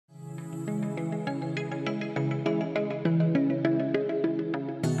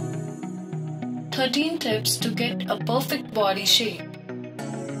13 tips to get a perfect body shape.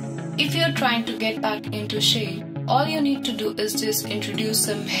 If you're trying to get back into shape, all you need to do is just introduce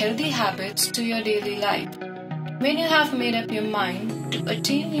some healthy habits to your daily life. When you have made up your mind to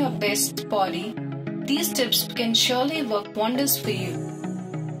attain your best body, these tips can surely work wonders for you.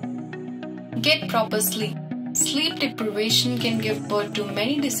 Get proper sleep. Sleep deprivation can give birth to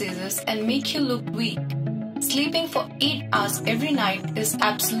many diseases and make you look weak. Sleeping for 8 hours every night is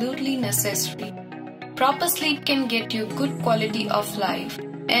absolutely necessary. Proper sleep can get you good quality of life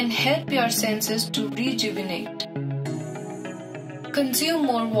and help your senses to rejuvenate. Consume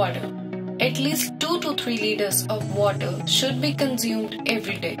more water. At least 2 to 3 liters of water should be consumed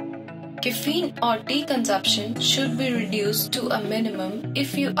every day. Caffeine or tea consumption should be reduced to a minimum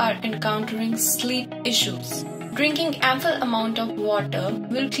if you are encountering sleep issues. Drinking ample amount of water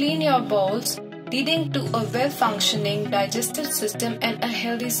will clean your bowels, leading to a well-functioning digestive system and a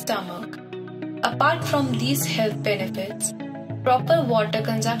healthy stomach. Apart from these health benefits, proper water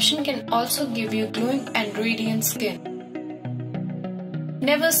consumption can also give you glowing and radiant skin.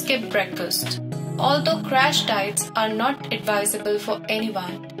 Never skip breakfast. Although crash diets are not advisable for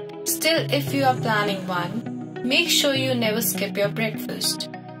anyone, still if you are planning one, make sure you never skip your breakfast.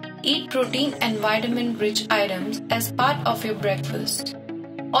 Eat protein and vitamin-rich items as part of your breakfast.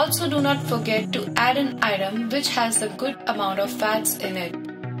 Also, do not forget to add an item which has a good amount of fats in it.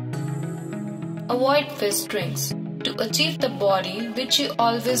 Avoid fish drinks. To achieve the body which you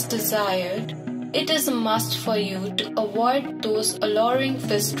always desired, it is a must for you to avoid those alluring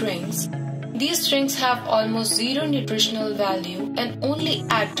fish drinks. These drinks have almost zero nutritional value and only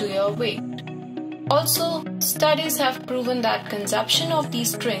add to your weight. Also, studies have proven that consumption of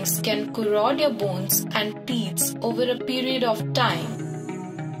these drinks can corrode your bones and teeth over a period of time.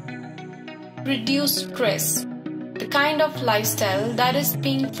 Reduce stress. The kind of lifestyle that is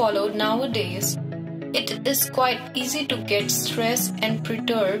being followed nowadays, it is quite easy to get stressed and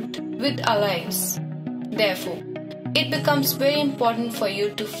perturbed with our lives. Therefore, it becomes very important for you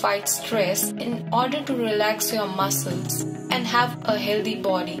to fight stress in order to relax your muscles and have a healthy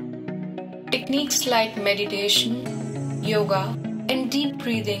body. Techniques like meditation, yoga, and deep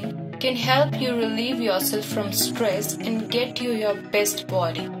breathing can help you relieve yourself from stress and get you your best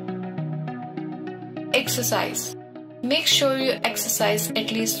body. Exercise. Make sure you exercise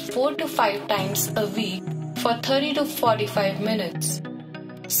at least 4 to 5 times a week for 30 to 45 minutes.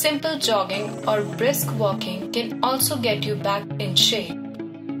 Simple jogging or brisk walking can also get you back in shape.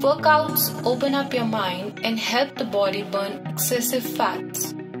 Workouts open up your mind and help the body burn excessive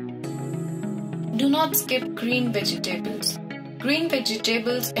fats. Do not skip green vegetables. Green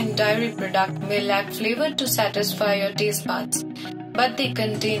vegetables and dairy products may lack flavor to satisfy your taste buds, but they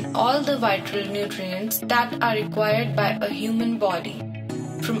contain all the vital nutrients that are required by a human body,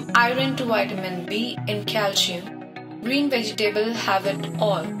 from iron to vitamin B and calcium. Green vegetables have it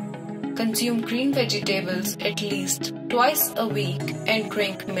all. Consume green vegetables at least twice a week and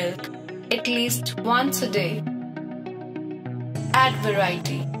drink milk at least once a day. Add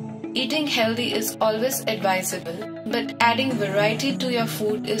variety. Eating healthy is always advisable, but adding variety to your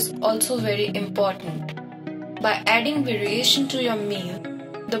food is also very important. By adding variation to your meal,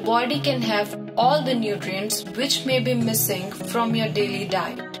 the body can have all the nutrients which may be missing from your daily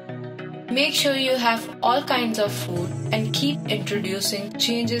diet. Make sure you have all kinds of food and keep introducing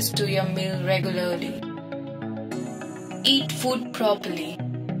changes to your meal regularly. Eat food properly.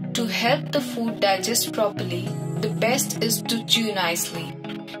 To help the food digest properly, the best is to chew nicely.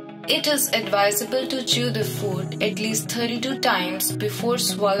 It is advisable to chew the food at least 32 times before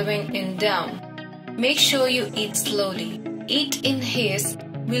swallowing it down. Make sure you eat slowly. Eat in haste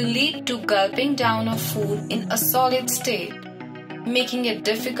will lead to gulping down of food in a solid state, making it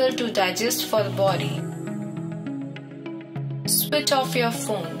difficult to digest for the body. Switch off your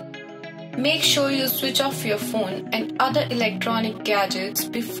phone. Make sure you switch off your phone and other electronic gadgets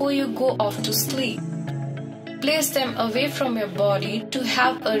before you go off to sleep. Place them away from your body to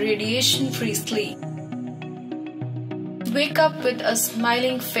have a radiation-free sleep. Wake up with a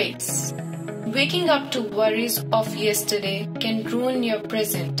smiling face. Waking up to worries of yesterday can ruin your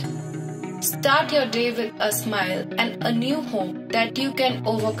present. Start your day with a smile and a new hope that you can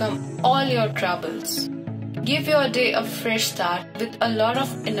overcome all your troubles. Give your day a fresh start with a lot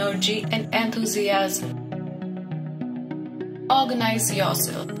of energy and enthusiasm. Organize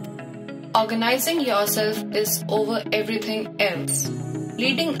yourself. Organizing yourself is over everything else.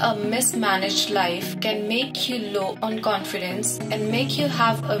 Leading a mismanaged life can make you low on confidence and make you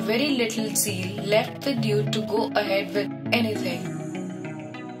have a very little zeal left with you to go ahead with anything.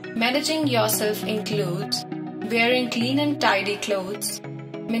 Managing yourself includes wearing clean and tidy clothes,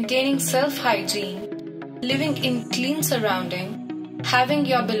 maintaining self-hygiene, living in clean surroundings, having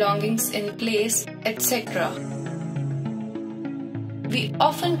your belongings in place, etc. We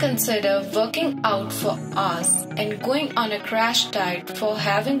often consider working out for hours and going on a crash diet for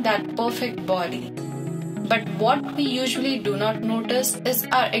having that perfect body. But what we usually do not notice is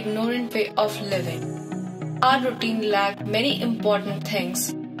our ignorant way of living. Our routine lacks many important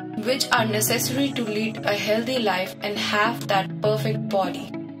things which are necessary to lead a healthy life and have that perfect body.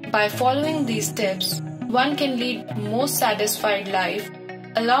 By following these steps, one can lead a more satisfied life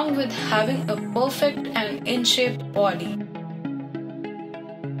along with having a perfect and in-shape body.